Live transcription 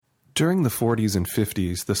During the 40s and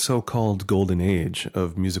 50s, the so-called golden age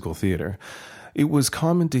of musical theater, it was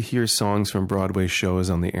common to hear songs from Broadway shows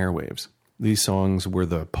on the airwaves. These songs were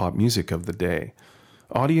the pop music of the day.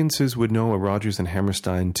 Audiences would know a Rodgers and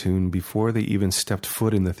Hammerstein tune before they even stepped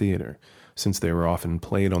foot in the theater, since they were often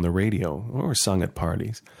played on the radio or sung at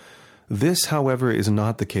parties. This, however, is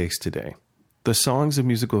not the case today. The songs of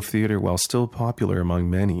musical theater, while still popular among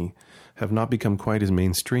many, have not become quite as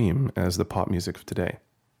mainstream as the pop music of today.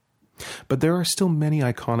 But there are still many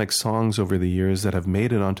iconic songs over the years that have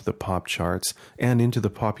made it onto the pop charts and into the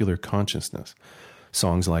popular consciousness.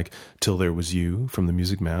 Songs like Till There Was You from The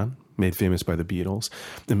Music Man, made famous by the Beatles,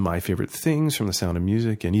 and My Favorite Things from The Sound of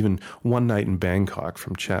Music, and even One Night in Bangkok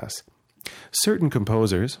from Chess. Certain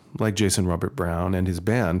composers, like Jason Robert Brown and his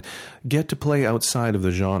band, get to play outside of the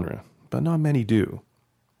genre, but not many do.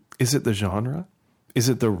 Is it the genre? Is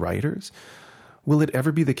it the writers? Will it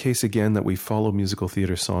ever be the case again that we follow musical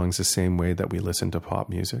theater songs the same way that we listen to pop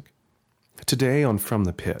music? Today on From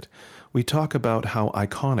the Pit, we talk about how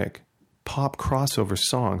iconic pop crossover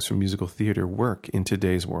songs from musical theater work in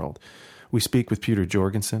today's world. We speak with Peter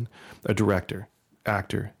Jorgensen, a director,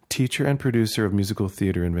 actor, teacher, and producer of musical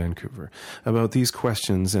theater in Vancouver, about these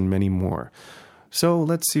questions and many more. So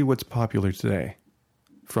let's see what's popular today.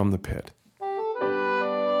 From the Pit.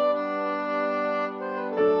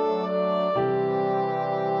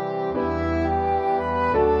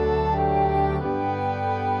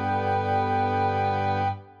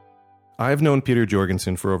 I've known Peter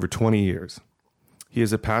Jorgensen for over 20 years. He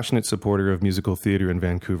is a passionate supporter of musical theater in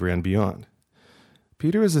Vancouver and beyond.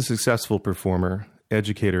 Peter is a successful performer,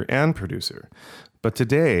 educator, and producer, but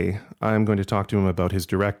today I'm going to talk to him about his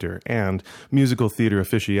director and musical theater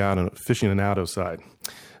aficionado side.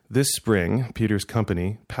 This spring, Peter's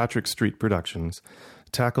company, Patrick Street Productions,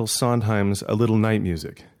 tackles Sondheim's A Little Night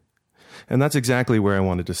Music. And that's exactly where I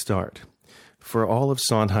wanted to start. For all of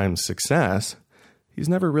Sondheim's success, he's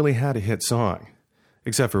never really had a hit song,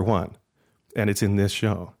 except for one, and it's in this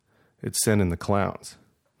show. It's Send in the Clowns.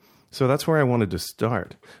 So that's where I wanted to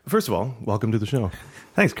start. First of all, welcome to the show.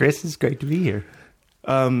 Thanks, Chris. It's great to be here.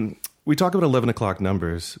 We talk about 11 o'clock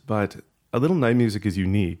numbers, but A Little Night Music is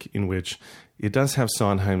unique in which it does have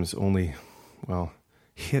Sondheim's only,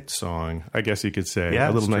 hit song, I guess you could say. Yeah,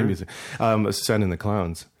 A Little Night true. Music. Send in the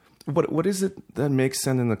Clowns. What is it that makes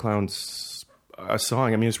Send in the Clowns a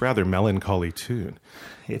song? I mean, it's rather melancholy tune.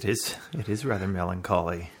 It is rather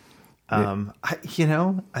melancholy. Yeah.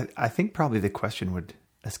 I think probably the question would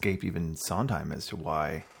escape even Sondheim as to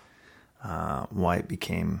why it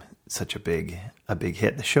became such a big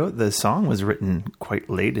hit. The song was written quite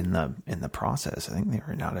late in the process. I think they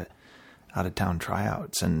were in out of town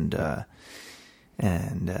tryouts, and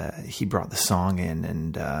he brought the song in,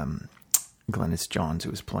 and Glennis Johns, who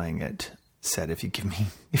was playing it, said, "If you give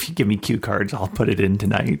me cue cards, I'll put it in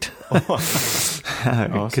tonight,"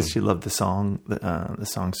 because she loved the song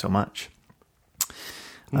so much.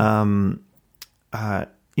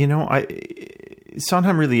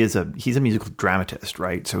 Sondheim really he's a musical dramatist,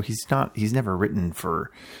 right? So he's never written for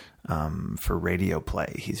radio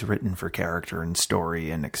play. He's written for character and story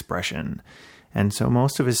and expression, and so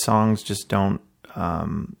most of his songs just aren't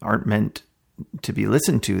meant to be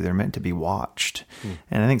listened to. They're meant to be watched.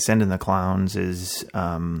 And I think Send in the Clowns is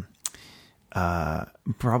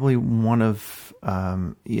probably one of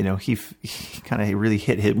he kind of really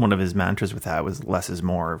hit one of his mantras with that was less is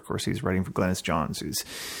more. Of course, he's writing for Glennis Johns, who's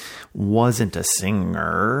wasn't a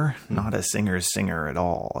singer, not a singer at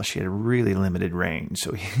all. She had a really limited range.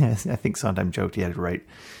 So I think Sondheim joked he had to write,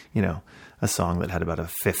 a song that had about a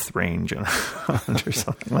fifth range on it or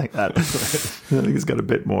something like that. I think he's got a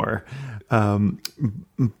bit more.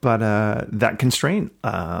 But that constraint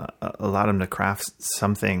allowed him to craft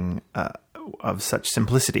something of such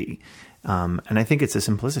simplicity. And I think it's a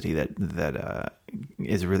simplicity that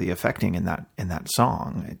is really affecting in that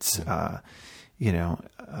song. It's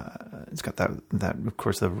it's got that of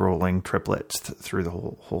course the rolling triplets through the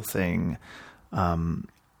whole thing. But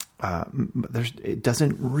it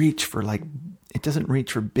doesn't reach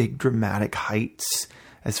for big dramatic heights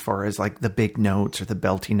as far as like the big notes or the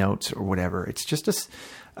belty notes or whatever. It's just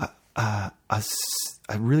a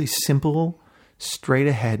really simple, straight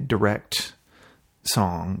ahead, direct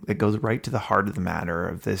song that goes right to the heart of the matter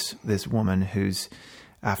of this woman who's,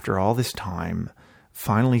 after all this time,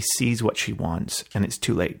 finally sees what she wants, and it's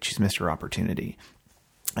too late. She's missed her opportunity.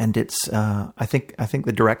 And it's I think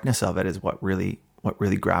the directness of it is what really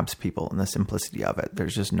grabs people, and the simplicity of it.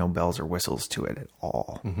 There's just no bells or whistles to it at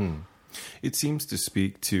all. Mm-hmm. It seems to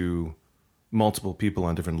speak to multiple people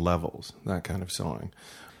on different levels, that kind of song.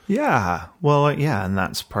 Yeah. Well, yeah, and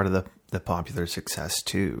that's part of popular success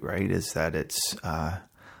too, right? Is that it's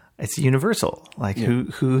universal. Like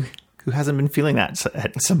who hasn't been feeling that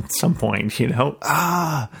at some point, you know?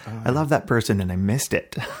 I love that person and I missed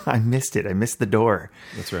it. I missed the door.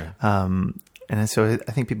 That's right. And so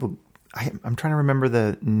I think people, I'm trying to remember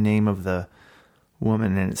the name of the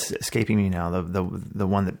woman, and it's escaping me now. The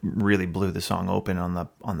one that really blew the song open on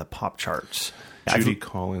the pop charts. Judy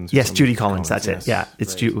Collins. Yes, Judy Collins. That's yes. it. Yeah,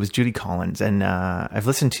 it was Judy Collins, and I've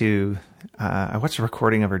listened to. I watched a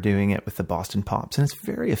recording of her doing it with the Boston Pops, and it's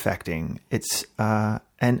very affecting. It's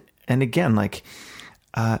and again, like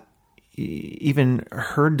even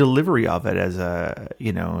her delivery of it as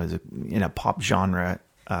in a pop genre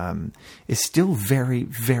is still very,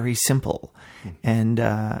 very simple, and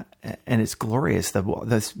it's glorious.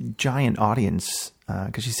 This giant audience,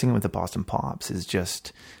 because she's singing with the Boston Pops, is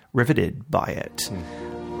just riveted by it.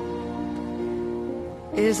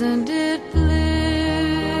 Isn't it bliss?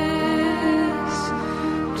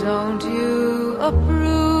 Don't you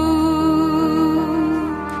approve?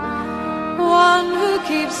 One who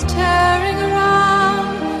keeps tearing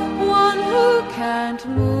around, one who can't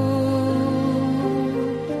move.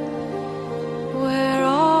 Where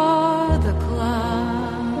are the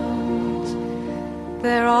clowns?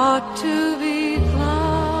 There ought to be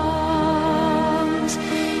clowns.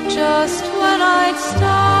 Just when I'd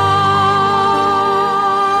start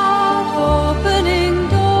opening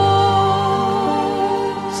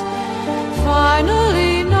doors,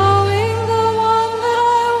 finally knowing the one that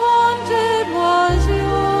I wanted was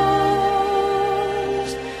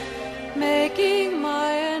yours, making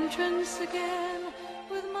my entrance again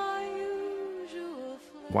with my usual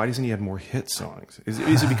flair. Why doesn't he have more hit songs? Is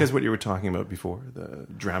it because what you were talking about before, the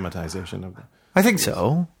dramatization of the... I think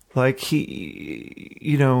so. Like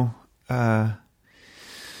he,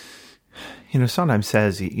 sometimes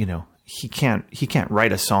says, he can't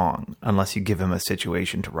write a song unless you give him a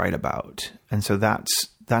situation to write about. And so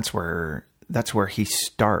that's where he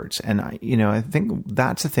starts. And I think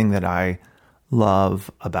that's the thing that I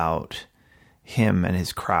love about him and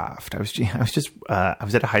his craft. I was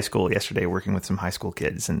at a high school yesterday working with some high school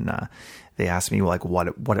kids, and they asked me like what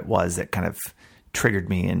it was that kind of triggered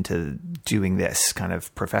me into doing this kind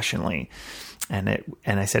of professionally. And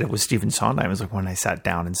I said it was Stephen Sondheim. It was like when I sat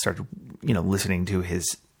down and started, listening to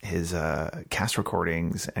his cast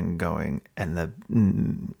recordings and the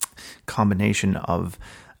combination of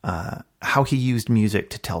how he used music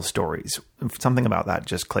to tell stories. Something about that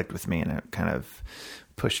just clicked with me, and it kind of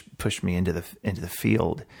pushed me into the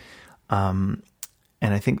field. And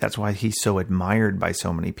I think that's why he's so admired by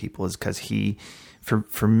so many people, is because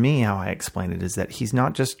for me, how I explain it is that he's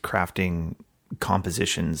not just crafting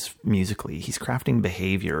compositions musically, he's crafting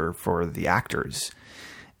behavior for the actors.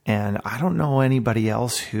 And I don't know anybody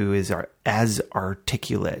else who is as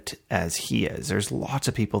articulate as he is. There's lots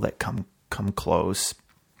of people that come close,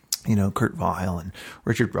 Kurt Weill and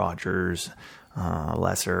Richard Rodgers,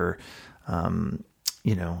 Lesser, and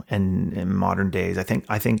in modern days, I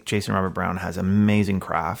think Jason Robert Brown has amazing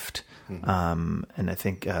craft. And I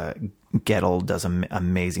think Gettle does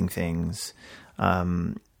amazing things.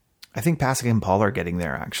 I think Pasek and Paul are getting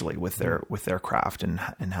there actually with their craft and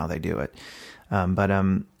how they do it.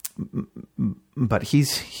 But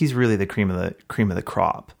he's really the cream of the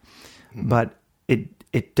crop. Mm-hmm. But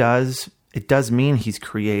it does mean he's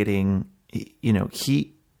creating,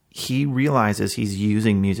 he realizes he's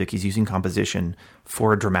using music, he's using composition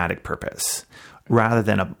for a dramatic purpose, rather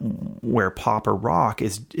than where pop or rock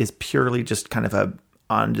is purely just kind of a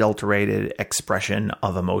unadulterated expression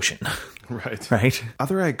of emotion. Right.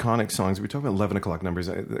 Other iconic songs, we talk about 11 o'clock numbers.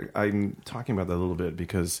 I'm talking about that a little bit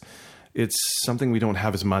because it's something we don't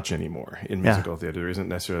have as much anymore in musical theater. There isn't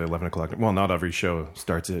necessarily 11 o'clock. Well, not every show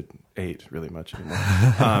starts at 8 really much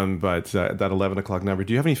anymore. But that 11 o'clock number,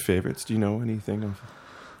 do you have any favorites? Do you know anything off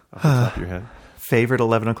the top of your head? Favorite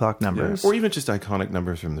 11 o'clock numbers? Yeah. Or even just iconic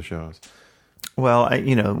numbers from the shows. Well,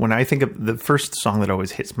 when I think of the first song that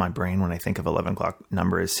always hits my brain when I think of 11 o'clock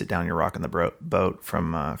number is "Sit Down, You're Rockin' the Boat"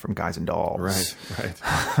 from Guys and Dolls. Right.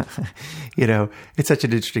 It's such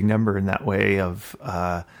an interesting number in that way of,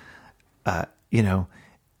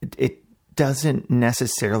 it doesn't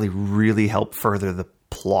necessarily really help further the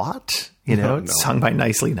plot. It's sung by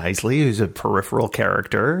Nicely Nicely, who's a peripheral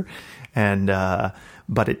character, and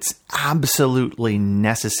but it's absolutely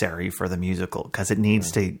necessary for the musical because it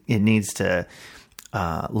needs to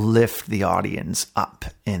lift the audience up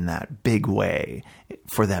in that big way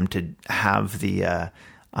for them to have the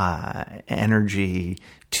energy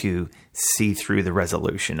to see through the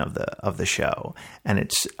resolution of the show. And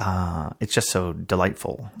it's just so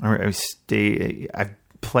delightful.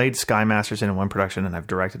 played Sky Masters in one production, and I've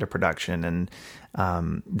directed a production, and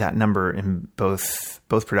that number in both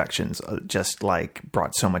productions just like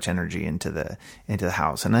brought so much energy into the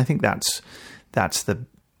house. And I think that's the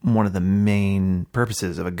one of the main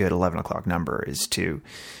purposes of a good 11 o'clock number, is to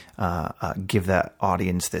give that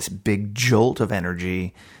audience this big jolt of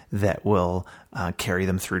energy that will carry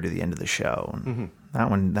them through to the end of the show. And that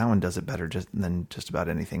one does it better than just about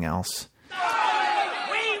anything else.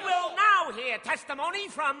 We will now hear testimony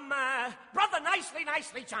from Brother Nicely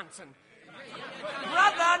Johnson.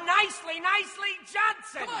 Brother Nicely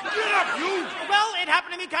Johnson. Get up, you! Well, it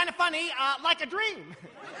happened to me kind of funny, like a dream.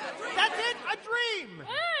 That's it, a dream.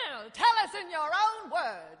 Well, tell us in your own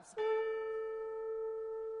words.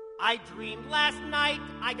 I dreamed last night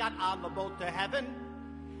I got on the boat to heaven,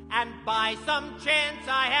 and by some chance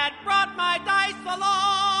I had brought my dice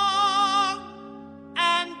along.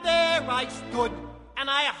 And there I stood, and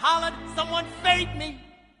I hollered, someone fade me.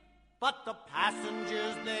 But the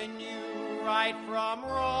passengers, they knew right from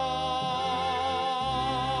wrong.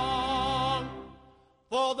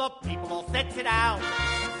 For the people all said, sit down,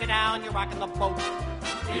 you're rocking the boat.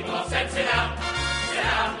 People all said, sit down,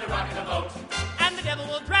 you're rocking the boat. And the devil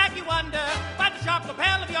will drag you under by the sharp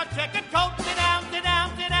lapel of your checkered coat. Sit down, sit down,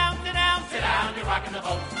 you're rocking the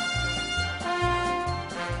boat.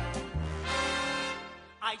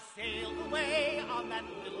 I sailed away on that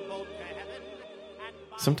little boat to heaven.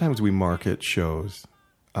 Sometimes we market shows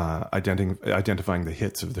identifying the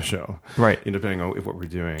hits of the show, right? Depending on what we're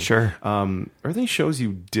doing. Sure. Are there shows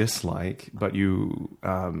you dislike, but you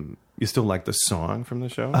still like the song from the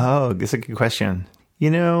show? Oh, that's a good question.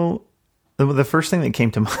 The first thing that came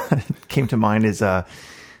to mind is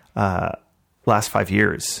Last 5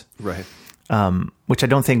 Years, right? Which I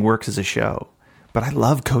don't think works as a show. But I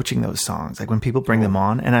love coaching those songs. Like when people bring them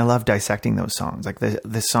on, and I love dissecting those songs. Like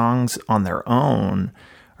the songs on their own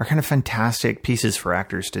are kind of fantastic pieces for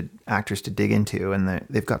actors to dig into, and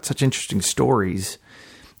they've got such interesting stories,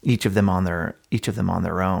 each of them on their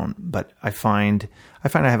own. But I find I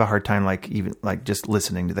have a hard time even just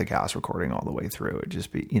listening to the cast recording all the way through. It just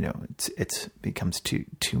it becomes too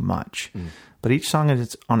much. But each song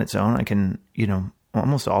is on its own. I can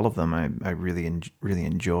almost all of them I really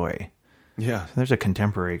enjoy. Yeah. So there's a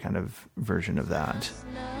contemporary kind of version of that.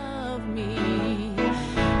 Love me.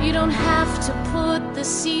 You don't have to put the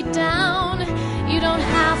seat down. You don't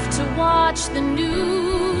have to watch the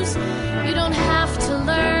news. You don't have to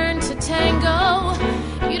learn to tango.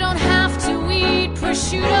 You don't have to eat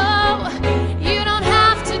prosciutto. You don't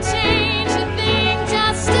have to change a thing.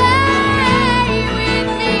 Just stay with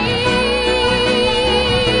me.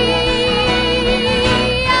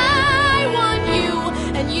 I want you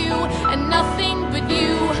and nothing but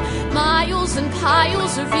you. Miles and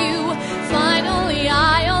piles of you. Finally,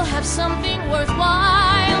 I'll have something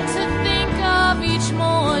worthwhile to think of each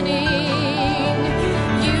morning.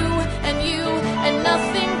 You and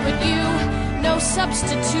nothing but you. No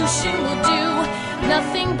substitution will do.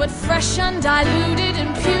 Nothing but fresh, undiluted,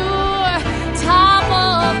 and pure. Top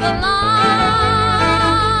of the line.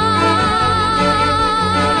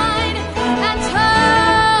 And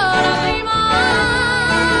totally mine.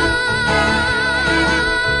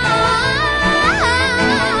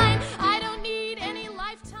 I don't need any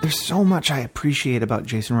lifetime. There's so much I appreciate about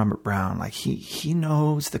Jason Robert Brown. Like he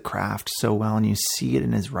knows the craft so well, and you see it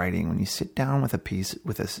in his writing. When you sit down with a piece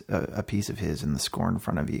of his in the score in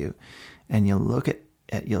front of you, and you look at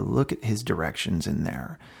his directions in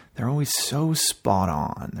there, they're always so spot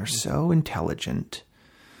on. They're so intelligent,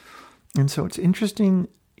 and so it's interesting,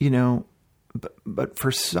 But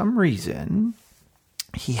for some reason,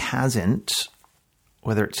 he hasn't.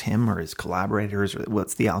 Whether it's him or his collaborators, or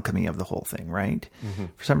what's the alchemy of the whole thing, right? Mm-hmm.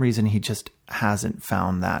 For some reason, he just hasn't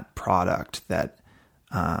found that product that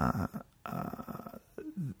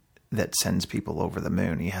sends people over the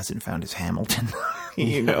moon. He hasn't found his Hamilton,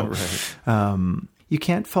 Right. You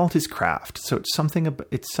can't fault his craft. So it's something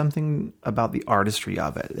about the artistry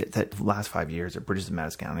of it. That Last 5 Years at Bridges of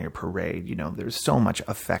Madison County or Parade, there's so much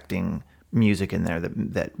affecting music in there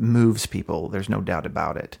that moves people. There's no doubt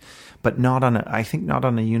about it, but not on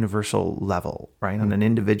a universal level, right? Mm-hmm. On an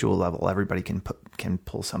individual level, everybody can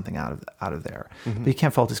pull something out of there. Mm-hmm. But you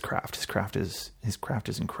can't fault his craft. His craft is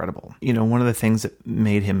incredible. One of the things that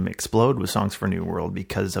made him explode was Songs for a New World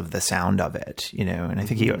because of the sound of it. And I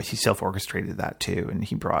think he self-orchestrated that too, and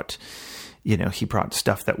he brought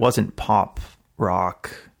stuff that wasn't pop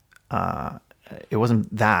rock. It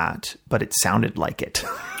wasn't that, but it sounded like it.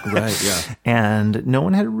 Right, yeah. And no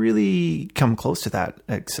one had really come close to that,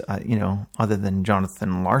 other than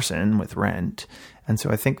Jonathan Larson with Rent. And so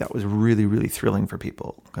I think that was really, really thrilling for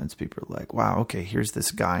people, because people are like, wow, okay, here's this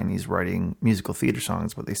guy and he's writing musical theater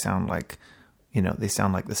songs, but they sound like, they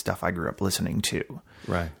sound like the stuff I grew up listening to.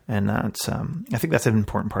 Right. And that's, I think that's an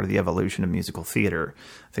important part of the evolution of musical theater.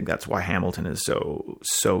 I think that's why Hamilton is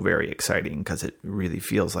so very exciting, because it really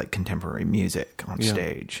feels like contemporary music on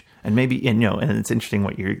stage. And maybe, and it's interesting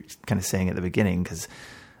what you're kind of saying at the beginning, because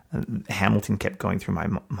Hamilton kept going through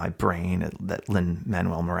my brain, that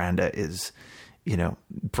Lin-Manuel Miranda is,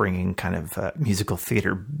 bringing kind of musical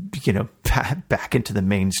theater, back into the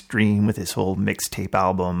mainstream with his whole mixtape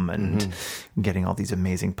album, and getting all these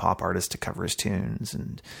amazing pop artists to cover his tunes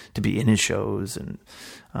and to be in his shows. And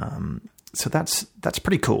so that's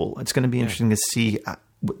pretty cool. It's going to be interesting to see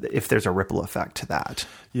if there's a ripple effect to that.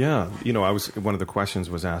 Yeah. One of the questions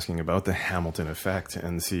was asking about the Hamilton effect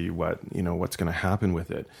and see what's going to happen with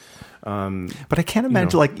it. But I can't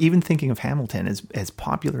imagine, like, even thinking of Hamilton as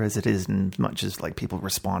popular as it is, and as much as like people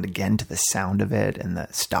respond again to the sound of it and the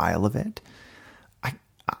style of it, I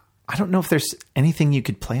don't know if there's anything you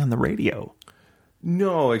could play on the radio.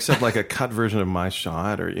 No, except like a cut version of My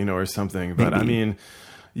Shot or something. But maybe. I mean,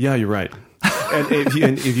 yeah, you're right. And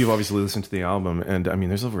if you've obviously listened to the album, and I mean,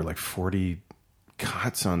 there's over like 40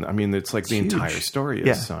 cuts on. I mean, it's like the entire story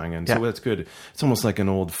is sung, and so that's good. It's almost like an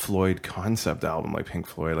old Floyd concept album, like Pink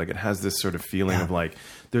Floyd. Like, it has this sort of feeling of like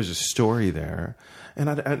there's a story there, and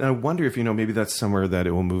I wonder if maybe that's somewhere that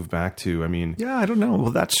it will move back to. I mean, I don't know.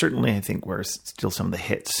 Well, that's certainly, I think, where still some of the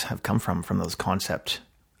hits have come from those concept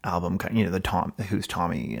album, the Who's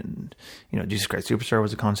Tommy, and Jesus Christ Superstar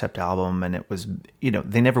was a concept album, and it was,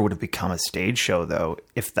 they never would have become a stage show though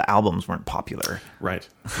if the albums weren't popular. Right.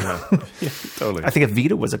 Yeah. Yeah, totally. I think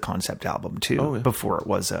Evita was a concept album too. Oh, yeah. before it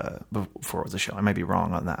was a show. I might be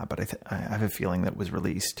wrong on that, but I have a feeling that was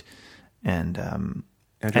released. And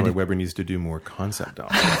Andrew Lloyd Webber needs to do more concept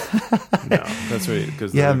albums. No, that's right,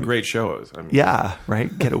 because they're great shows. I mean, yeah,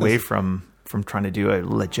 right. Get away from trying to do a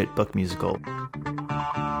legit book musical.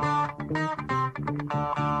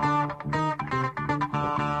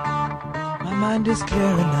 My mind is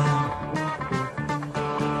clearer now.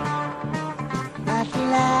 At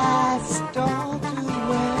last, all too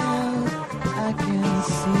well, I can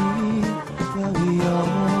see where we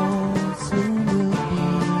all soon will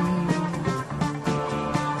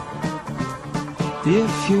be.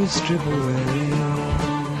 If you strip away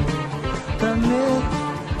the myth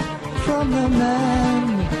from the man,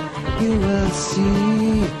 you will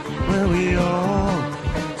see where we all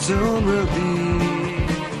soon will be.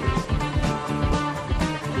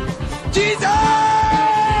 Jesus!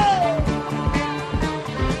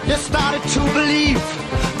 You started to believe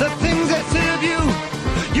the things they say of you.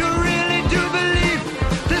 You really do believe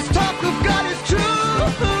this talk of God is true.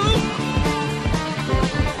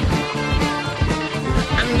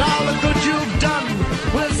 And all the good you've done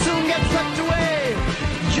will soon get swept away.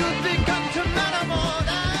 You've become to matter more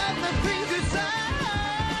than the things you say.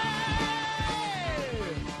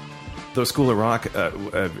 Though School of Rock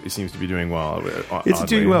seems to be doing well. It's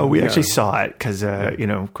doing well. We actually saw it because,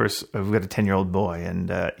 of course, we've got a 10-year-old boy,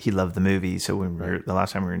 and he loved the movie. So when the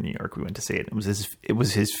last time we were in New York, we went to see it. It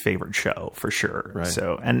was his favorite show for sure. Right.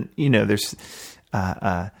 So, and there's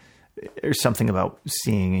something about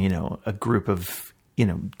seeing a group of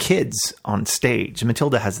kids on stage.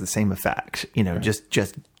 Matilda has the same effect.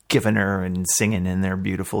 Just giving her and singing in their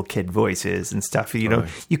beautiful kid voices and stuff.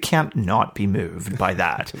 You can't not be moved by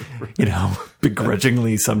that.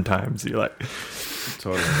 Begrudgingly sometimes you're like,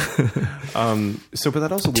 totally. But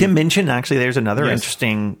that also Tim Minchin, actually, there's another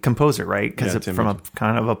interesting composer, right? Because Tim from Minchin. a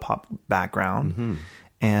kind of a pop background.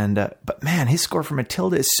 And but man, his score for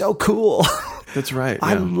Matilda is so cool. That's right.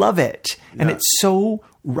 I yeah. love it, and Yeah. it's so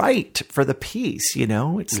right for the piece.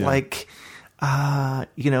 It's like,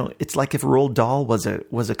 it's like if Roald Dahl was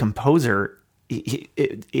a composer,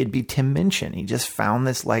 it'd be Tim Minchin. He just found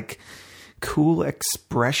this like cool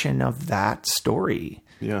expression of that story.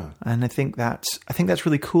 Yeah. And I think that's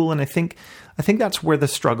really cool. And I think that's where the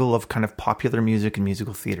struggle of kind of popular music and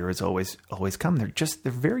musical theater has always come. They're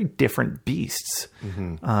very different beasts.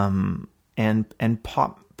 Mm-hmm. And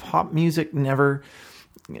pop music never,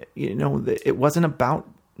 it wasn't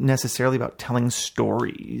necessarily about telling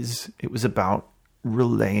stories. It was about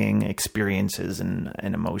relaying experiences and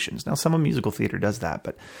emotions. Now, some of musical theater does that,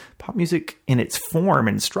 but pop music in its form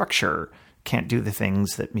and structure can't do the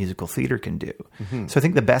things that musical theater can do. Mm-hmm. So I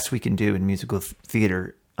think the best we can do in musical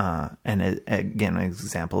theater, and again,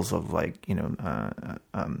 examples of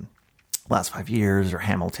Last 5 Years or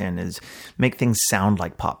Hamilton, is make things sound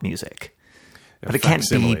like pop music. But it can't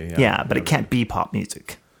be, it can't be pop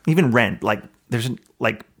music. Even Rent, there's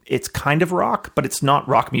it's kind of rock, but it's not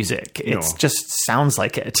rock music. It's just sounds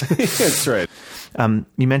like it. That's right.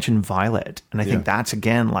 You mentioned Violet, and I think that's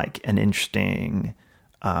again like an interesting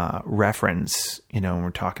reference. When we're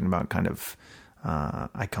talking about kind of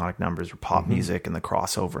iconic numbers or pop music and the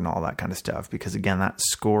crossover and all that kind of stuff, because again, that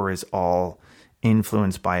score is all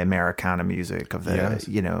influenced by Americana music of the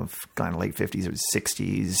kind of late 50s or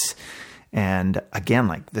 60s, and again,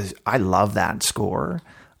 like this, I love that score.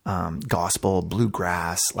 Gospel,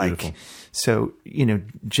 bluegrass, like Beautiful. So.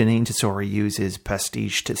 Janine Tesori uses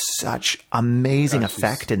pastiche to such amazing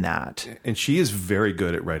effect in that, and she is very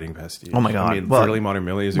good at writing pastiche. Oh my God! I mean, Early Modern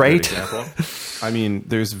Millie is a right? great example. I mean,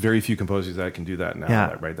 there's very few composers that can do that now.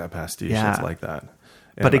 That write that pastiche. It's like that.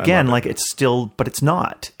 And but again, like it's still, but it's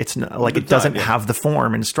not. It's not like it doesn't have the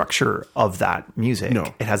form and structure of that music.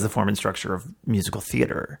 No, it has the form and structure of musical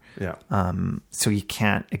theater. Yeah. So you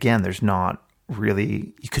can't. Again, there's not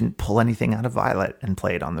really. You couldn't pull anything out of Violet and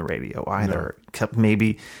play it on the radio either. Except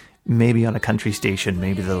maybe on a country station.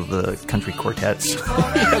 Maybe the country quartets.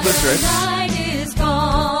 That's right. Night is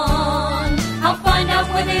gone. I'll find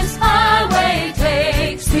out where this highway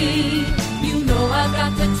takes me. I've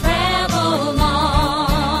got to travel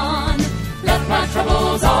on. Left my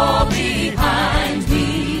troubles all behind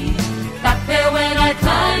me. Back there when I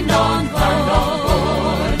climbed on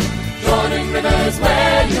board. Jordan River's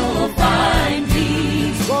where you'll find me.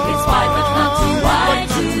 It's wide but not too wide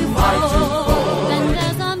to hold. And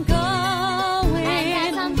as I'm going,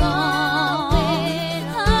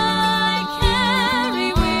 I carry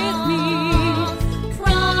with me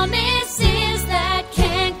promises that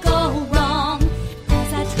can't go wrong.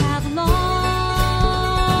 As I travel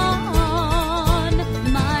on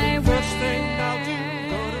my way.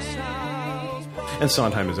 And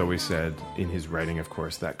Sondheim has always said in his writing, of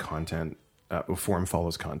course, that content, form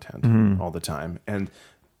follows content all the time. And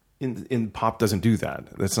in pop doesn't do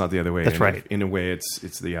that. That's not the other way. That's right. In a way,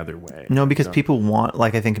 it's the other way. No, because people want,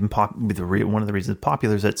 like, I think in pop, one of the reasons it's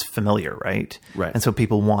popular is it's familiar, right? Right. And so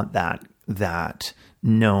people want that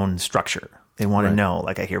known structure. They want to know,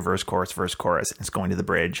 like, I hear verse, chorus, it's going to the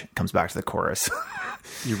bridge, it comes back to the chorus.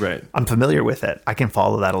 You're right. I'm familiar with it. I can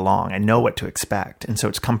follow that along. I know what to expect. And so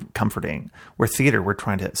it's comforting. Where theater, we're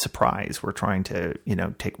trying to surprise. We're trying to,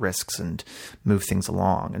 take risks and move things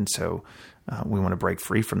along. And so we want to break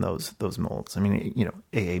free from those molds. I mean,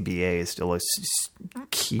 AABA is still a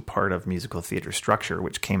key part of musical theater structure,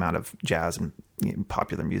 which came out of jazz and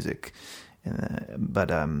popular music.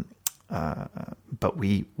 But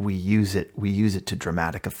we use it to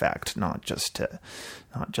dramatic effect, not just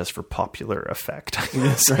for popular effect.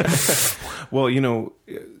 Well,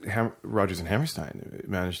 Rodgers and Hammerstein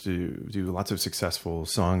managed to do lots of successful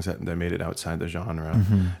songs that made it outside the genre.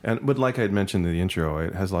 But like I had mentioned in the intro,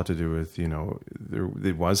 it has a lot to do with there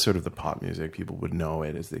was sort of the pop music. People would know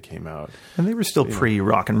it as they came out, and they were still pre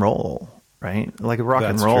rock and roll, right? Like rock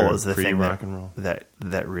and roll is the thing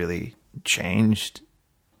that really changed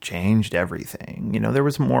everything. There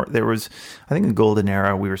was, I think in the golden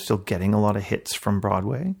era, we were still getting a lot of hits from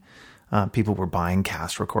Broadway. People were buying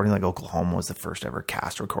cast recording, like Oklahoma was the first ever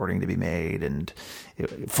cast recording to be made, and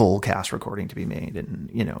full cast recording to be made. And,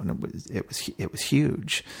 and it was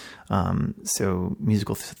huge. So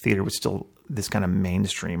musical theater was still this kind of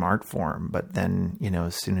mainstream art form. But then,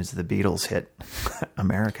 as soon as the Beatles hit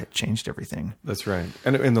America, it changed everything. That's right.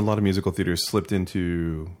 And a lot of musical theaters slipped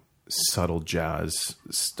into subtle jazz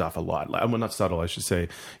stuff a lot. Well, not subtle, I should say.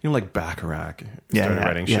 like Bacharach started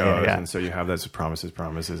writing shows, and so you have those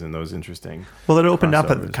promises, and those interesting. Well, it opened up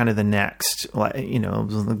at kind of the next,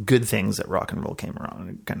 the good things that rock and roll came around.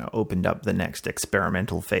 It kind of opened up the next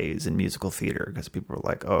experimental phase in musical theater because people were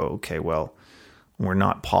like, "Oh, okay, well, we're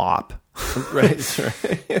not pop." Right.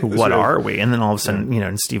 What are we? And then all of a sudden,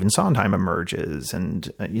 and Stephen Sondheim emerges,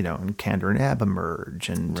 and and Kander and Ebb emerge,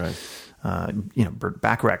 and Burt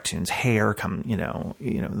Bacharach tunes, Hair come, the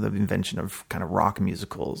invention of kind of rock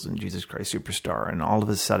musicals and Jesus Christ Superstar, and all of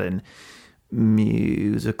a sudden,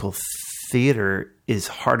 musical theater is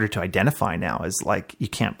harder to identify now. As like you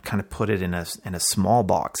can't kind of put it in a small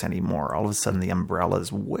box anymore. All of a sudden, the umbrella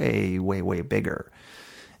is way, way, way bigger.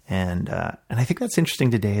 And I think that's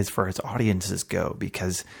interesting today as far as audiences go,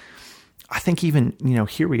 because I think even,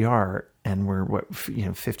 here we are, and we're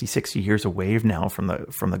 50, 60 years away now from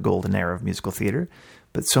the golden era of musical theater,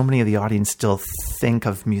 but so many of the audience still think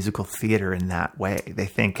of musical theater in that way. They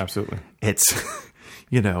think absolutely it's,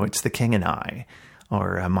 it's The King and I,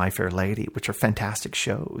 or My Fair Lady, which are fantastic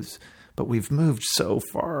shows, but we've moved so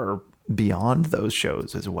far beyond those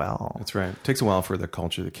shows as well. That's right. It takes a while for the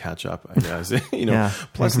culture to catch up, I guess.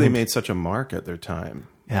 Plus they made such a mark at their time.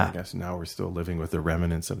 Yeah. I guess now we're still living with the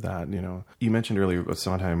remnants of that, you know. You mentioned earlier about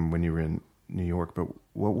Sondheim when you were in New York, but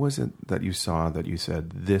what was it that you saw that you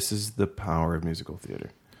said, this is the power of musical theater?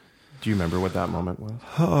 Do you remember what that moment was?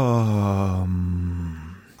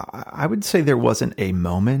 I would say there wasn't a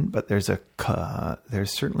moment, but there's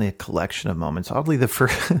certainly a collection of moments. Oddly, the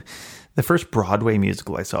first Broadway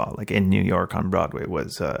musical I saw, like in New York on Broadway,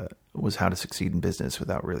 was How to Succeed in Business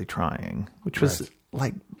Without Really Trying, which was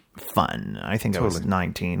like fun. I think I was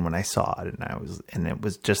 19 when I saw it, and it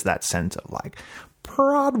was just that sense of like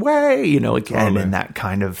Broadway, you know, again in that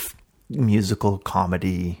kind of musical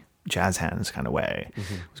comedy, jazz hands kind of way.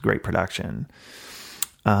 Mm-hmm. It was great production,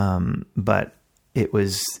 but it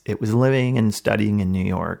was living and studying in New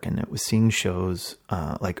York, and it was seeing shows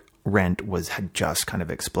like Rent had just kind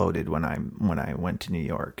of exploded when I went to New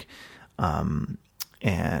York, and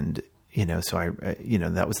you know, so I you know,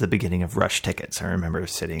 that was the beginning of Rush tickets. I remember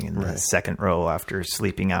sitting in the second row after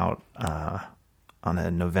sleeping out on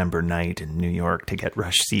a November night in New York to get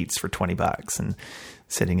Rush seats for $20, and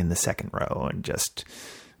sitting in the second row and just,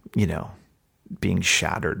 you know, being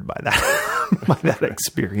shattered by that by that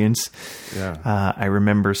experience. Yeah. I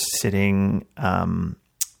remember sitting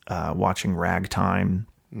watching Ragtime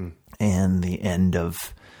and the end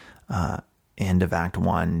of Act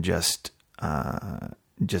One just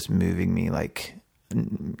moving me like,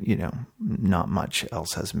 you know, not much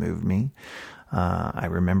else has moved me. I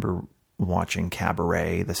remember watching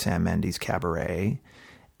Cabaret, the Sam Mendes Cabaret,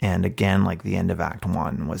 and again, like the end of Act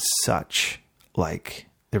One was such like,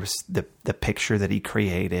 there was the picture that he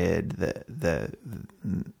created, the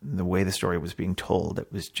way the story was being told.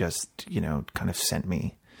 It was just, you know, kind of sent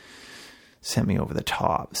me over the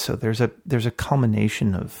top. So there's a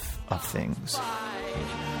culmination of things.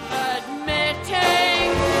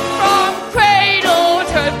 Admitting from cradle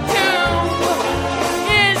to tomb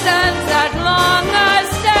isn't that long a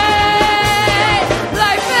stay.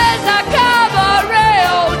 Life is a cabaret,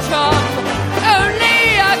 oh chum, only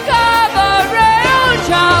a cabaret, oh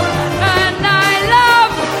chum, and I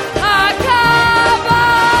love a cabaret.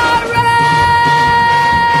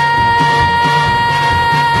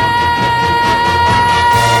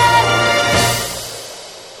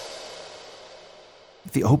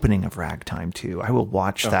 The opening of Ragtime too. I will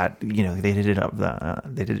watch that. You know, they did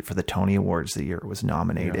it for the Tony Awards the year it was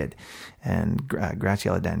nominated, and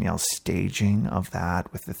Graciela Danielle's staging of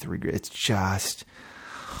that with the three. It's just,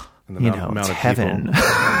 you know, it's heaven.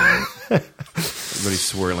 Everybody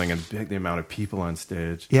swirling, and the amount of people on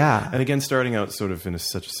stage. Yeah. And again, starting out sort of in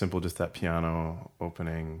such a simple, just that piano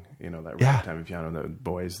opening, you know, that Ragtime piano, the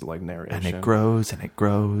boys like narration. And it grows and it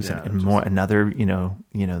grows, and more, another, you know,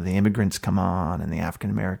 the immigrants come on and the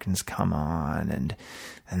African Americans come on, and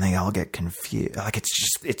they all get confused. Like,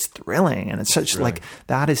 it's thrilling. And it's such like,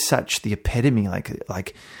 that is such the epitome,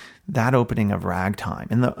 like that opening of Ragtime,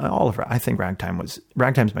 and I think Ragtime's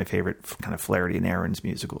my favorite kind of Flaherty and Ahrens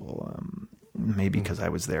musical. Maybe because I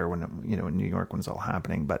was there when, you know, in New York when it's all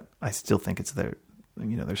happening, but I still think it's their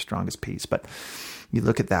strongest piece. But you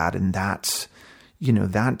look at that, and that's, you know,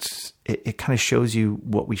 it kind of shows you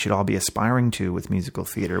what we should all be aspiring to with musical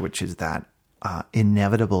theater, which is that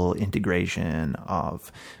inevitable integration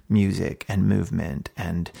of music and movement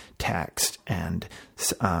and text and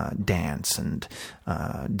dance and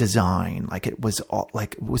design. Like it was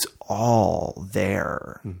all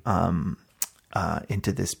there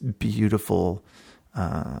into this beautiful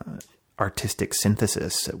artistic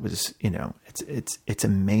synthesis. It was, you know, it's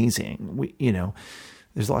amazing. We, you know,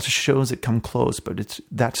 there's lots of shows that come close, but it's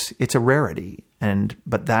a rarity.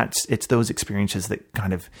 But it's those experiences that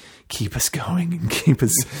kind of keep us going and keep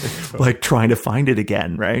us like trying to find it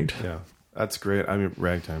again. Right. Yeah. That's great. I mean,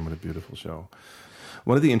 Ragtime, what a beautiful show.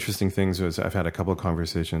 One of the interesting things was I've had a couple of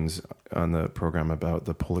conversations on the program about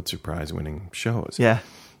the Pulitzer Prize winning shows. Yeah.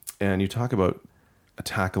 And you talk about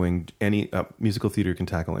tackling any musical theater can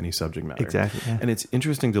tackle any subject matter. Exactly. Yeah. And it's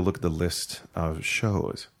interesting to look at the list of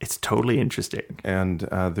shows. It's totally interesting. And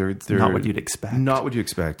they're not what you'd expect. Not what you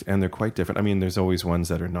expect. And they're quite different. I mean, there's always ones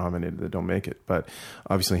that are nominated that don't make it, but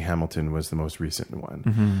obviously Hamilton was the most recent one.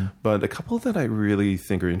 Mm-hmm. But a couple that I really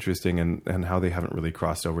think are interesting and how they haven't really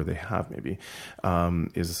crossed over, they have maybe,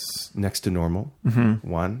 is Next to Normal,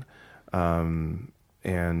 one,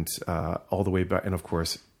 and all the way back, and of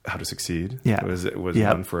course, How to Succeed. Yeah. It was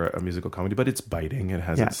one for a musical comedy, but it's biting. It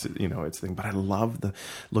has its, you know, its thing. But I love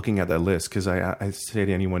looking at that list, because I say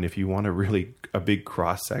to anyone, if you want a big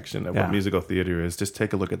cross section of what musical theater is, just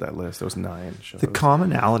take a look at that list. Those 9 shows. The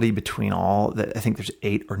commonality between all that, I think there's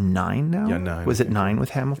 8 or 9 now. Yeah, 9. Was it 9 with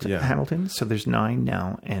Hamilton? Yeah. Hamilton. So there's 9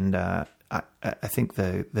 now, and I think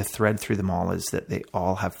the thread through them all is that they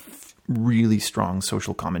all have really strong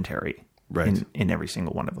social commentary Right. in every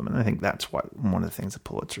single one of them. And I think that's one of the things that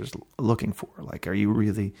Pulitzer's looking for. Like, are you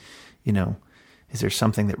really, is there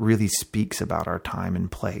something that really speaks about our time and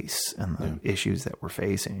place and the issues that we're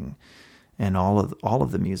facing? And all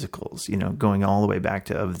of the musicals, going all the way back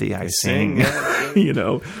to Of Thee I Sing,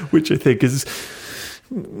 which I think is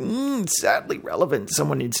sadly relevant.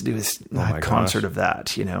 Someone needs to do a concert of that,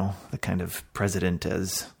 the kind of president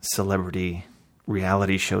as celebrity,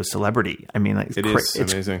 reality show celebrity. I mean, like, it's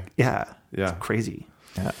amazing. Yeah. Yeah. It's crazy.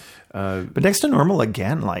 Yeah. But Next to Normal,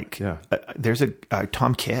 again, like, there's a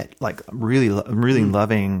Tom Kitt, like, really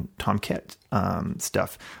loving Tom Kitt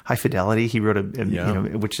stuff. High Fidelity, he wrote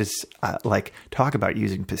which is like, talk about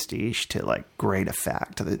using pastiche to like great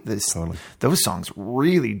effect. Those songs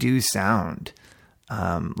really do sound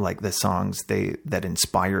like the songs that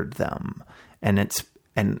inspired them, and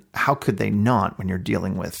how could they not when you're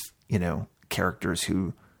dealing with characters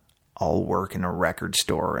who all work in a record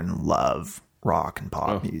store and love rock and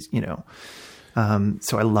pop music,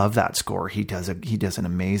 so I love that score. He does an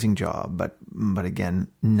amazing job, but again,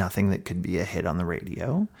 nothing that could be a hit on the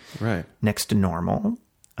radio. Right. Next to Normal,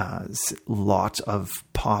 lots of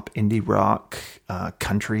pop, indie rock,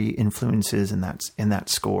 country influences in that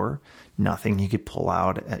score. Nothing you could pull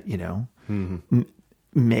out at,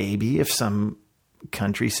 maybe if some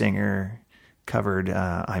country singer covered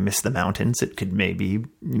I Miss the Mountains, it could maybe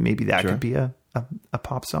that could be a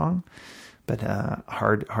pop song. But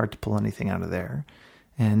hard to pull anything out of there,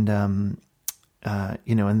 and and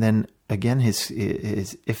then again his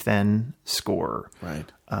If Then score,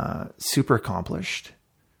 right? Super accomplished,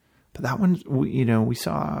 but that one we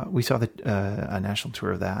saw a national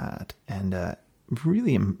tour of that, and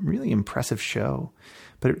really impressive show.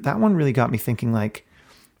 But that one really got me thinking, like,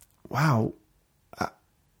 wow,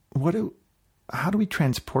 how do we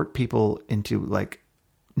transport people into like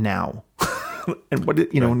now? And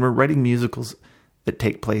when we're writing musicals that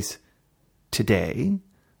take place today,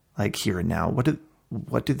 like here and now,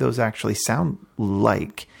 what do those actually sound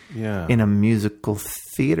like in a musical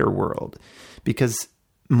theater world? Because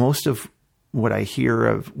most of what I hear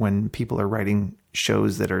of when people are writing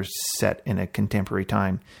shows that are set in a contemporary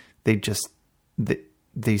time, they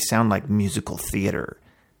sound like musical theater.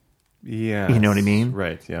 Yeah. You know what I mean?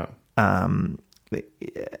 Right. Yeah. And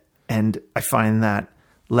I find that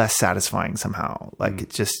less satisfying somehow. Like it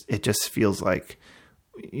just feels like,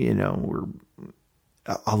 we're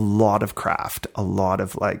a lot of craft, a lot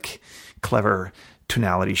of like clever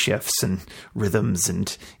tonality shifts and rhythms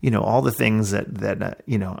and, all the things that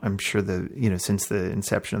I'm sure since the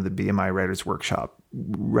inception of the BMI Writers Workshop,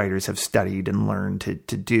 writers have studied and learned to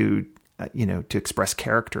do, to express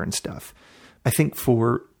character and stuff. I think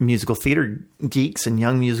for musical theater geeks and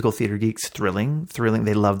young musical theater geeks, thrilling.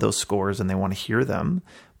 They love those scores and they want to hear them,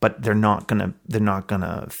 but they're not gonna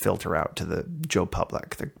filter out to the Joe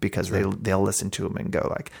public because they'll listen to them and go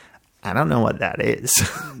like, I don't know what that is.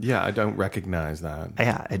 Yeah, I don't recognize that.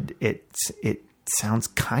 Yeah, it sounds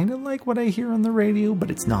kind of like what I hear on the radio,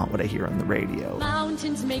 but it's not what I hear on the radio.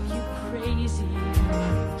 Mountains make you crazy.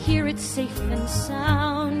 Here it's safe and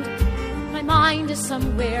sound. My mind is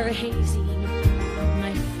somewhere hazy.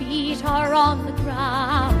 My feet are on the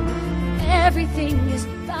ground. Everything is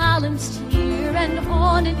balanced here and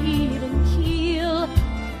on an even keel.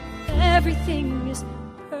 Everything is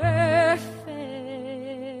perfect.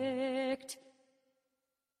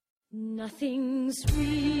 Nothing's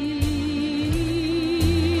real.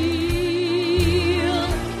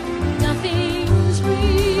 Nothing's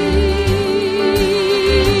real.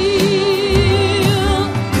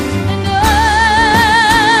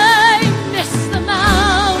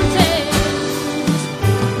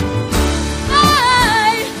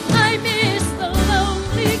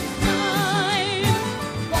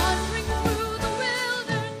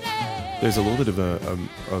 There's a little bit of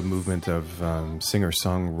a movement of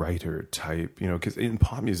singer-songwriter type, because in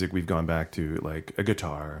pop music we've gone back to like a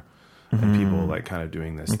guitar and people like kind of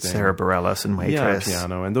doing this like thing. Sarah Bareilles and Waitress. Yeah,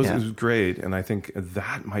 piano, and those is great. And I think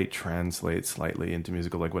that might translate slightly into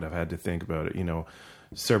musical, like what I've had to think about it.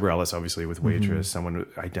 Sarah Bareilles, obviously with Waitress, someone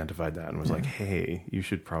identified that and was like, "Hey, you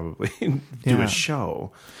should probably do a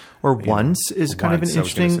show." Or Once is kind of an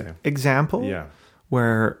interesting example. Yeah,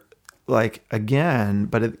 where. Like but again,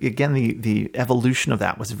 the evolution of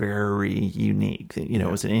that was very unique. It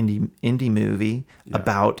was an indie movie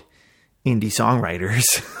about indie songwriters,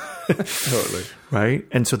 totally right.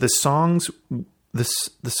 And so the songs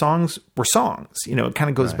were songs. It kind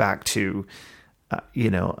of goes back to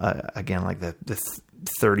again, like the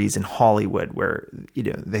 30s in Hollywood, where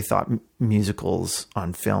they thought musicals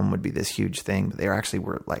on film would be this huge thing, but they actually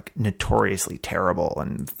were like notoriously terrible,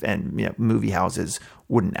 and movie houses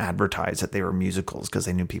wouldn't advertise that they were musicals because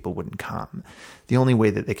they knew people wouldn't come. The only way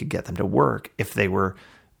that they could get them to work if they were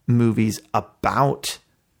movies about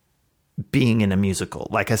being in a musical,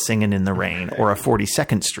 like a Singin' in the Rain or a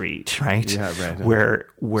 42nd Street, right? Yeah, right.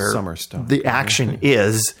 Where Summer stuff. The action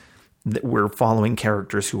is that we're following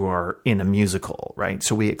characters who are in a musical, right?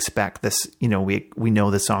 So we expect this, we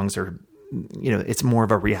know the songs are, it's more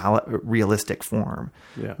of a realistic form.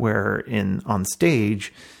 Yeah. Where on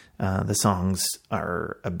stage, the songs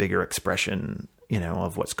are a bigger expression,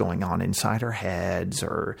 of what's going on inside our heads,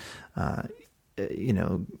 or,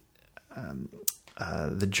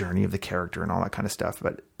 the journey of the character and all that kind of stuff.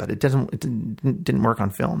 But it didn't work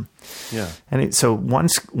on film. Yeah. And so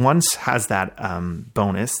once has that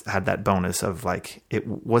bonus of like, it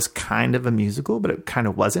was kind of a musical, but it kind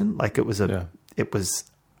of wasn't. Like it was a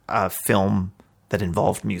film that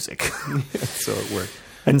involved music. So it worked.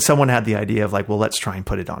 And someone had the idea of like, well, let's try and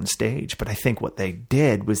put it on stage. But I think what they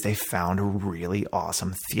did was they found a really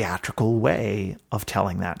awesome theatrical way of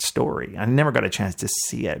telling that story. I never got a chance to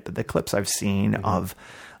see it, but the clips I've seen of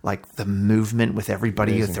like the movement with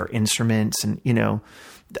everybody with their instruments, and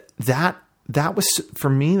that was,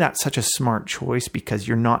 for me, that's such a smart choice, because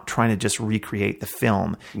you're not trying to just recreate the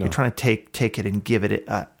film. No. You're trying to take it and give it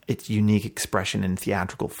its unique expression in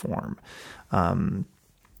theatrical form.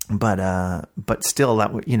 But still,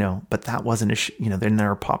 that wasn't then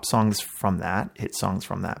there are pop songs from that, hit songs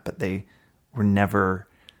from that, but they were never,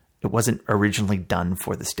 it wasn't originally done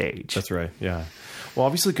for the stage. That's right. Yeah. Well,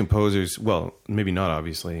 obviously composers, well, maybe not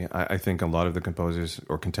obviously. I think a lot of the composers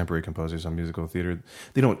or contemporary composers on musical theater,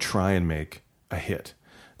 they don't try and make a hit.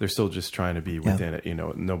 They're still just trying to be within it.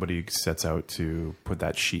 Nobody sets out to put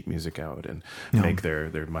that sheet music out and make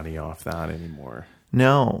their money off that anymore.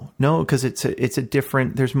 No, because it's a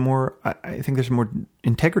different. There's more. I think there's more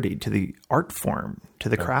integrity to the art form, to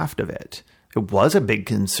the craft of it. It was a big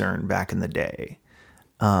concern back in the day.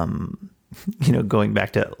 Going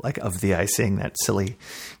back to like Of Thee I Sing, that silly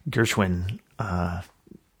Gershwin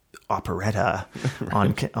operetta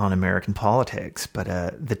on American politics, but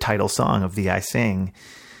the title song Of Thee I Sing.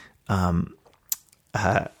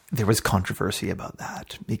 There was controversy about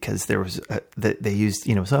that, because there was they used,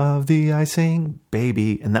 Of Thee I Sing,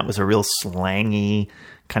 baby, and that was a real slangy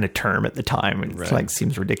kind of term at the time. And It like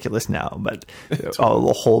seems ridiculous now, but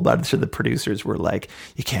a whole bunch of the producers were like,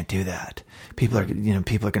 "You can't do that. People are going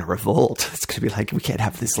to revolt. It's going to be like, we can't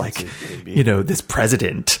have this this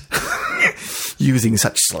president using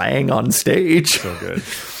such slang on stage." So good.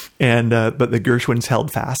 And but the Gershwins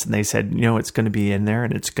held fast, and they said, it's going to be in there,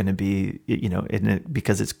 and it's going to be,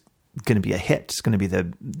 because it's going to be a hit. It's going to be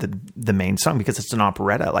the main song, because it's an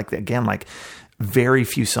operetta. Like, again, like very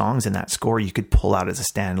few songs in that score you could pull out as a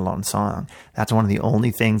standalone song. That's one of the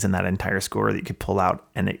only things in that entire score that you could pull out,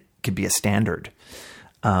 and it could be a standard.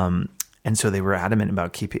 And so they were adamant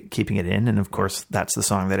about keeping it in. And of course, that's the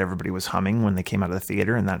song that everybody was humming when they came out of the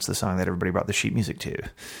theater, and that's the song that everybody brought the sheet music to.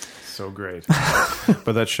 So great.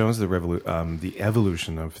 But that shows the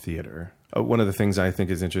evolution of theater. One of the things I think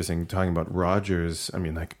is interesting, talking about Rogers, I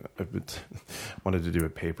wanted to do a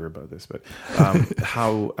paper about this, but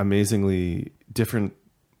how amazingly different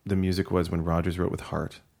the music was when Rogers wrote with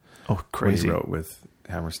Hart. Oh, crazy. When he wrote with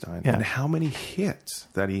Hammerstein. Yeah. And how many hits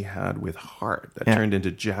that he had with Hart that turned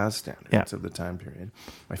into jazz standards of the time period.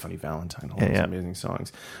 My Funny Valentine, all those amazing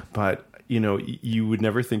songs. But you would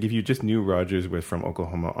never think, if you just knew Rogers from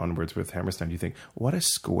Oklahoma onwards with Hammerstein, you think, what a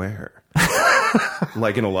square.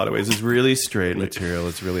 Like, in a lot of ways, it's really straight material.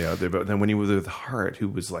 It's really out there. But then when he was with Hart, who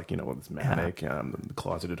was like, this manic,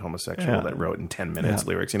 closeted homosexual that wrote in 10 minutes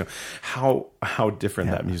lyrics, how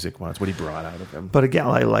different that music was, what he brought out of him. But again,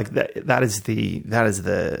 I like that.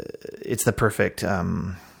 It's the perfect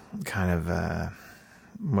kind of,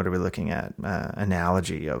 what are we looking at?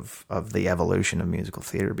 Analogy of the evolution of musical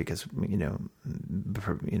theater, because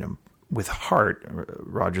with Hart,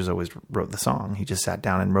 Rogers always wrote the song. He just sat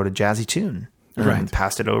down and wrote a jazzy tune, and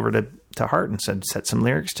passed it over to Hart and said, set some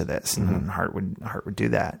lyrics to this, and Hart would do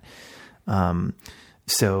that.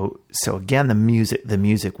 So again, the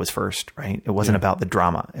music was first, right? It wasn't about the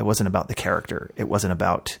drama. It wasn't about the character. It was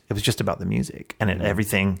just about the music and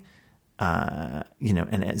everything,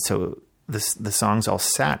 and so the songs all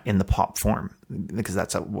sat in the pop form, because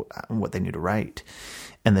that's what they knew to write.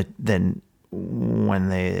 And then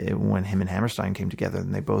when him and Hammerstein came together,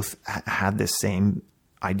 and they both had this same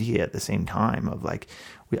idea at the same time of like,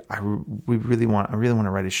 I really want to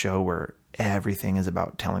write a show where everything is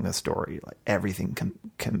about telling a story. Like everything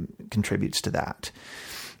contributes to that.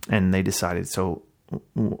 And they decided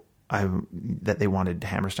that they wanted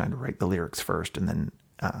Hammerstein to write the lyrics first, and then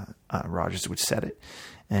Rodgers would set it.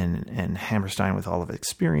 And Hammerstein, with all of his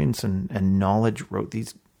experience and knowledge, wrote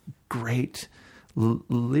these great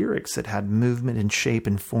lyrics that had movement and shape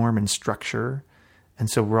and form and structure. And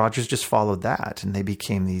so Rodgers just followed that, and they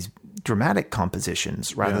became these dramatic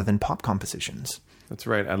compositions rather than pop compositions. That's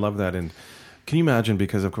right. I love that. And can you imagine,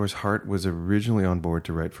 because of course Hart was originally on board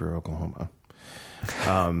to write for Oklahoma.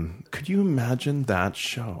 Could you imagine that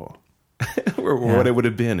show? or what it would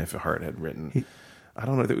have been if Hart had written? I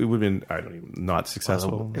don't know. It would have been, not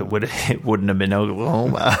successful. It wouldn't have been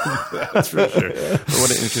Oklahoma. That's for sure. But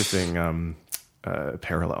what an interesting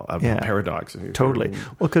parallel, paradox. Totally.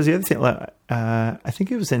 Well, because the other thing, I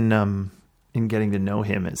think it was in Getting to Know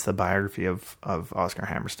Him, it's the biography of Oscar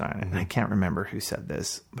Hammerstein. And I can't remember who said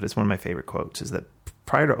this, but it's one of my favorite quotes, is that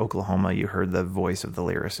prior to Oklahoma, you heard the voice of the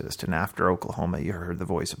lyricist, and after Oklahoma, you heard the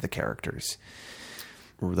voice of the characters.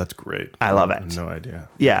 Ooh, that's great. I love it. No idea.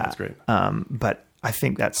 Yeah. That's great. But I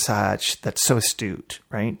think that's so astute,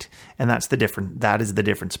 right? And that is the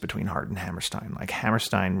difference between Hart and Hammerstein. Like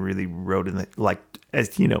Hammerstein really wrote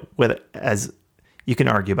as you can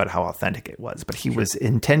argue about how authentic it was, but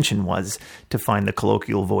intention was to find the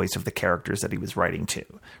colloquial voice of the characters that he was writing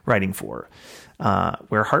for,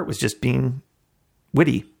 where Hart was just being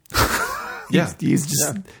witty. He's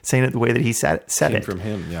just saying it the way that he said it. From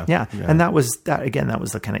him, yeah. And that was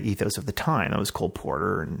the kind of ethos of the time. That was Cole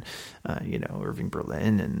Porter and Irving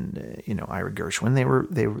Berlin and Ira Gershwin. They were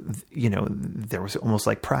there was almost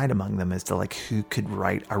like pride among them as to like who could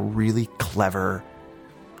write a really clever,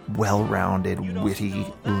 well-rounded, witty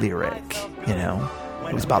lyric.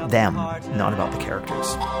 It was about them, not about the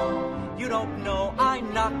characters. You don't know I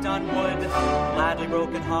knocked on wood, gladly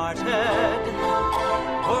broken-hearted.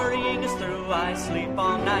 Worrying is through, I sleep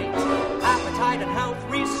all night, appetite and health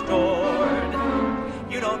restored.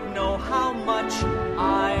 You don't know how much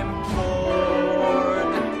I'm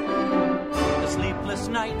bored. The sleepless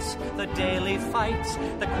nights, the daily fights,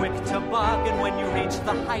 the quick toboggan when you reach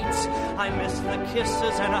the heights. I miss the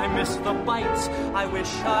kisses and I miss the bites. I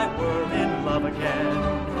wish I were in love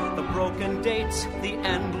again. The broken dates, the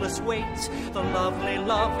endless waits, the lovely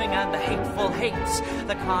loving and the hateful hates,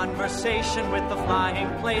 the conversation with the flying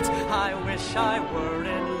plates. I wish I were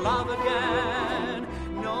in love again.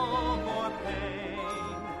 No more pain.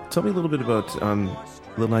 Tell me a little bit about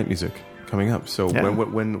Little Night Music coming up. So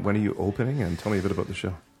when are you opening? And tell me a bit about the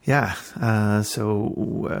show. Yeah.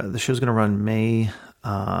 So the show's going to run May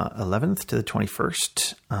 11th to the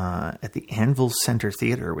 21st at the Anvil Center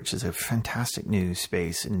Theater, which is a fantastic new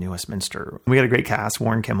space in New Westminster. We got a great cast: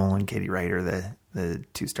 Warren Kimmel and Katie Ryder, the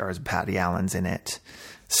two stars. Patty Allen's in it,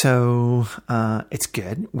 so it's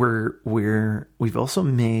good. We've also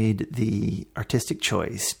made the artistic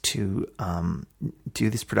choice to do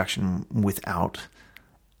this production without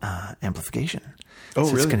amplification. Oh,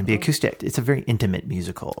 so really? It's going to be acoustic. It's a very intimate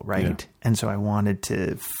musical, right? Yeah. And so I wanted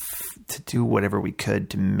to do whatever we could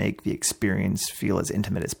to make the experience feel as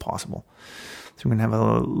intimate as possible. So we're going to have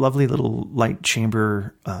a lovely little light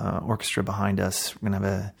chamber orchestra behind us. We're going to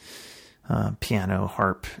have a piano,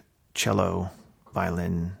 harp, cello,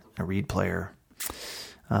 violin, a reed player,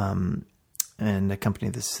 and accompany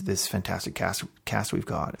this fantastic cast we've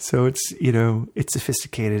got. So it's it's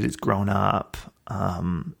sophisticated, it's grown up.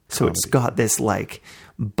 So it's got this like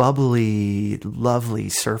bubbly, lovely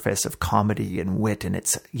surface of comedy and wit, and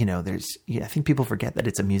it's I think people forget that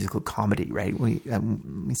it's a musical comedy, right? We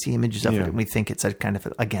see images of it and we think it's a kind of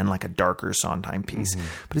again like a darker Sondheim piece,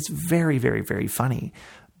 but it's very, very, very funny.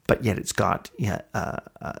 But yet it's got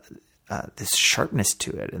this sharpness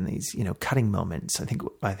to it and these cutting moments. I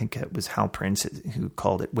think it was Hal Prince who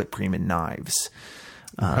called it whipped cream and knives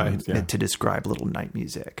to describe Little Night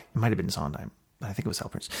Music. It might have been Sondheim. I think it was Hal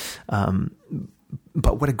Prince.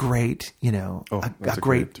 But what a great, a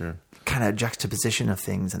great kind of juxtaposition of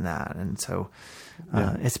things in that. And so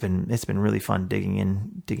it's been really fun digging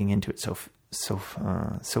into it so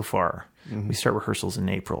far. Mm-hmm. We start rehearsals in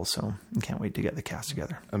April, so I can't wait to get the cast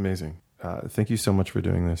together. Amazing. Thank you so much for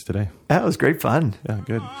doing this today. That was great fun. Yeah,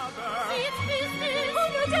 good.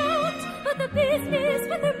 Business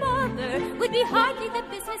with her mother would be hardly the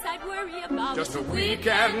business I'd worry about. Just a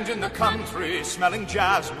weekend in the country, smelling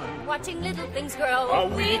jasmine. Watching little things grow. A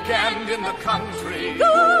weekend in the country. Go!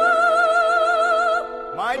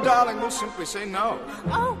 My darling will simply say no.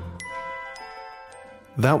 Oh.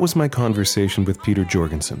 That was my conversation with Peter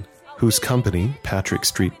Jorgensen, whose company, Patrick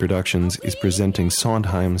Street Productions, is presenting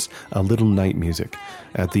Sondheim's A Little Night Music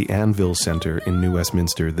at the Anvil Centre in New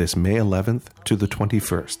Westminster this May 11th to the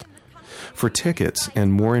 21st. For tickets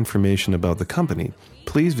and more information about the company,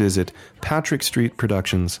 please visit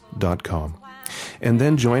patrickstreetproductions.com. And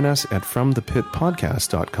then join us at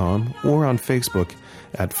FromThePitPodcast.com or on Facebook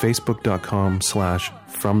at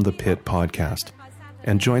facebook.com/FromThePitPodcast.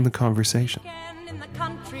 And join the conversation.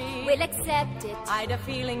 We'll accept it. I'd a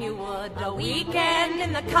feeling you would. A weekend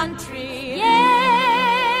in the country.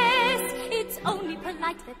 Yes, it's only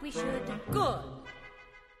polite that we should. Good.